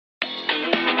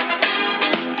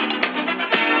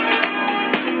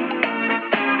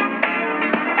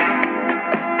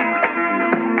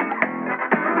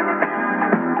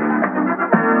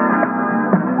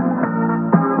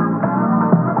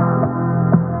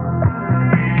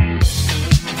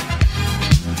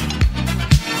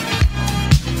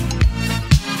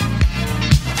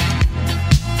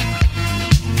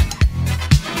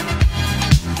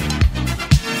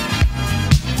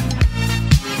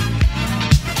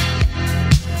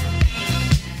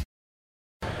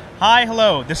Hi,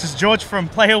 hello. This is George from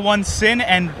Player One Sin,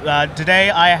 and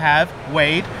today I have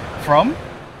Wade from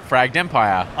Fragged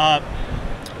Empire.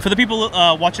 For the people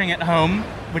watching at home,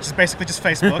 which is basically just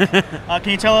Facebook,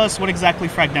 can you tell us what exactly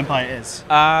Fragged Empire is?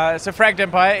 So Fragged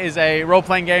Empire is a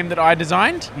role-playing game that I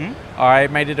designed. I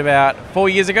made it about 4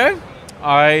 years ago.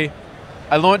 I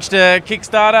launched a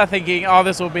Kickstarter thinking, oh,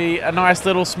 this will be a nice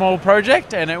little small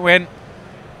project, and it went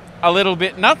a little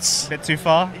bit nuts. A bit too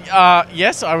far?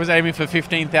 Yes, I was aiming for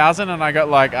 15,000 and I got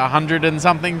like 100 and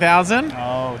something thousand.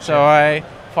 Oh, shit. So I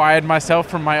fired myself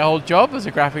from my old job as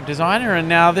a graphic designer, and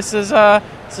now this is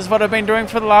what I've been doing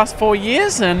for the last 4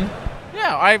 years, and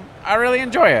yeah, I really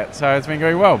enjoy it. So it's been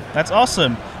going well. That's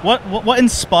awesome. What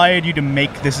inspired you to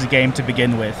make this game to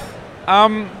begin with?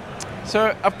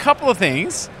 So a couple of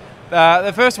things.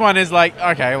 The first one is like,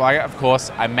 okay, well, of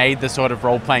course, I made the sort of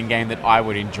role-playing game that I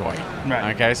would enjoy.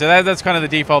 Right. Okay, so that's kind of the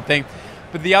default thing.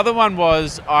 But the other one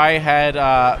was I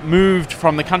had moved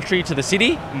from the country to the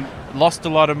city, lost a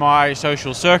lot of my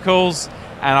social circles,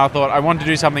 and I thought I wanted to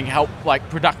do something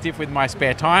productive with my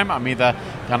spare time. I'm either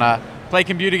gonna play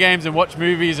computer games and watch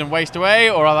movies and waste away,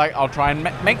 or I'll try and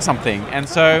make something. And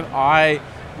so I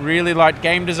really liked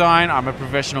game design. I'm a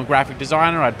professional graphic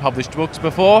designer. I'd published books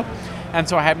before. And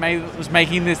so I was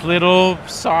making this little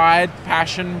side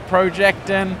passion project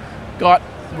and got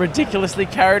ridiculously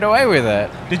carried away with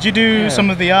it. Did you do some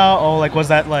of the art, or was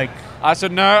that like... So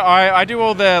no, I do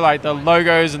all the the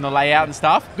logos and the layout and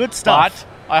stuff. Good stuff.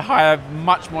 But I hire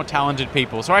much more talented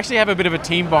people. So I actually have a bit of a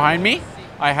team behind me.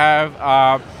 I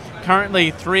have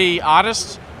currently 3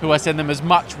 artists who I send them as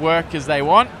much work as they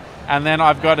want. And then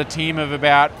I've got a team of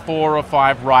about 4 or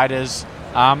 5 writers.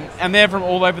 And they're from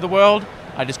all over the world.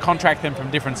 I just contract them from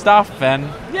different stuff, and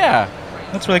yeah.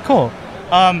 That's really cool.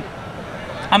 I'm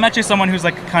actually someone who's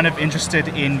kind of interested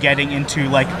in getting into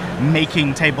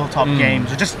making tabletop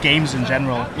games, or just games in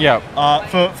general. Yeah.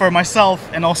 For myself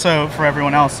and also for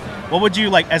everyone else, what would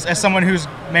you as someone who's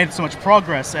made so much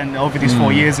progress and over these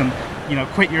 4 years, and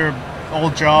quit your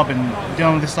old job and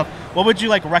doing all this stuff, what would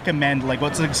you recommend?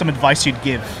 What's some advice you'd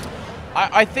give?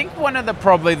 I think one of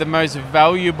probably the most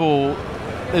valuable.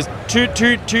 There's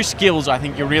two skills I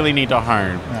think you really need to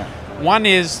hone. Yeah. One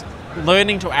is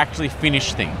learning to actually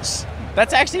finish things.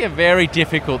 That's actually a very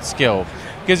difficult skill,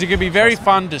 because it can be very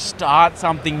fun to start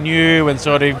something new and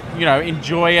sort of,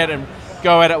 enjoy it and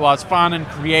go at it while it's fun and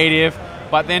creative,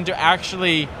 but then to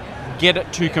actually get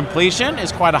it to completion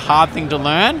is quite a hard thing to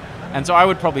learn. And so I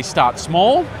would probably start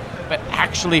small, but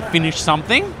actually finish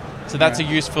something. So that's a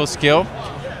useful skill.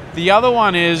 The other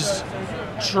one is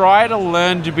try to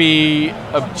learn to be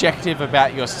objective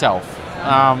about yourself.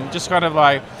 Just kind of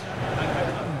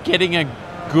getting a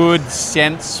good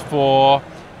sense for,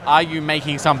 are you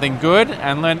making something good?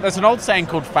 And learn. There's an old saying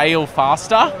called fail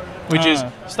faster, which is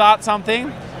start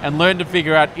something and learn to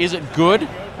figure out, is it good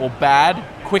or bad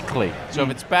quickly. So if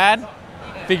it's bad,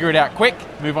 figure it out quick,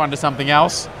 move on to something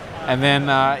else. And then,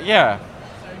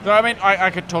 So, I mean,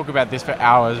 I could talk about this for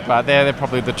hours, but they're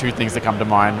probably the 2 things that come to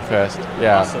mind first.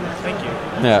 Yeah. Awesome. Thank you.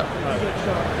 Yeah.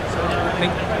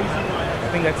 I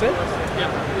think that's it? Yeah.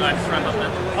 Let's wrap up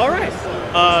then. All right.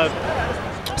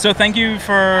 So thank you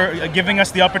for giving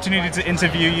us the opportunity to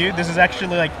interview you. This is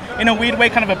actually, in a weird way,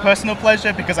 kind of a personal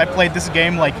pleasure, because I played this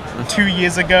game 2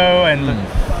 years ago, and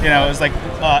it was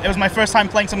it was my first time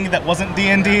playing something that wasn't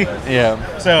D&D.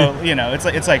 Yeah. So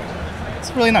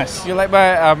it's really nice. You're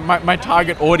my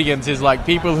target audience is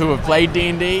people who have played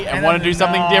D&D and want to do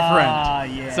something different.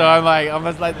 Yeah. So I'm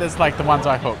that's the ones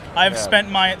I hook. I've spent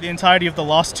the entirety of the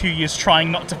last 2 years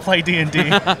trying not to play D&D.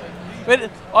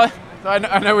 But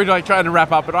I know we're trying to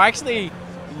wrap up, but I actually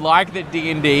like that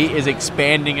D&D is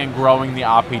expanding and growing the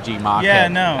RPG market. Yeah,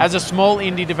 no. As a small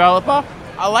indie developer,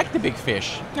 I like the big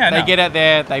fish. Yeah, they get out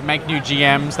there, they make new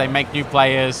GMs, they make new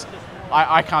players.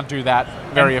 I can't do that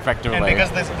very effectively. And because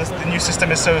the new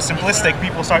system is so simplistic,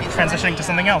 people start transitioning to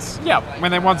something else. Yeah,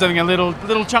 when they want something a little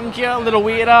chunkier, a little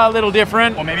weirder, a little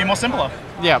different. Or maybe more simpler.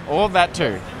 Yeah, all of that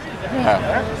too.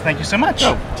 Yeah. Thank you so much.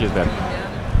 Oh, cheers, Ben.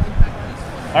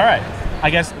 All right. I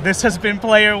guess this has been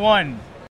Player One.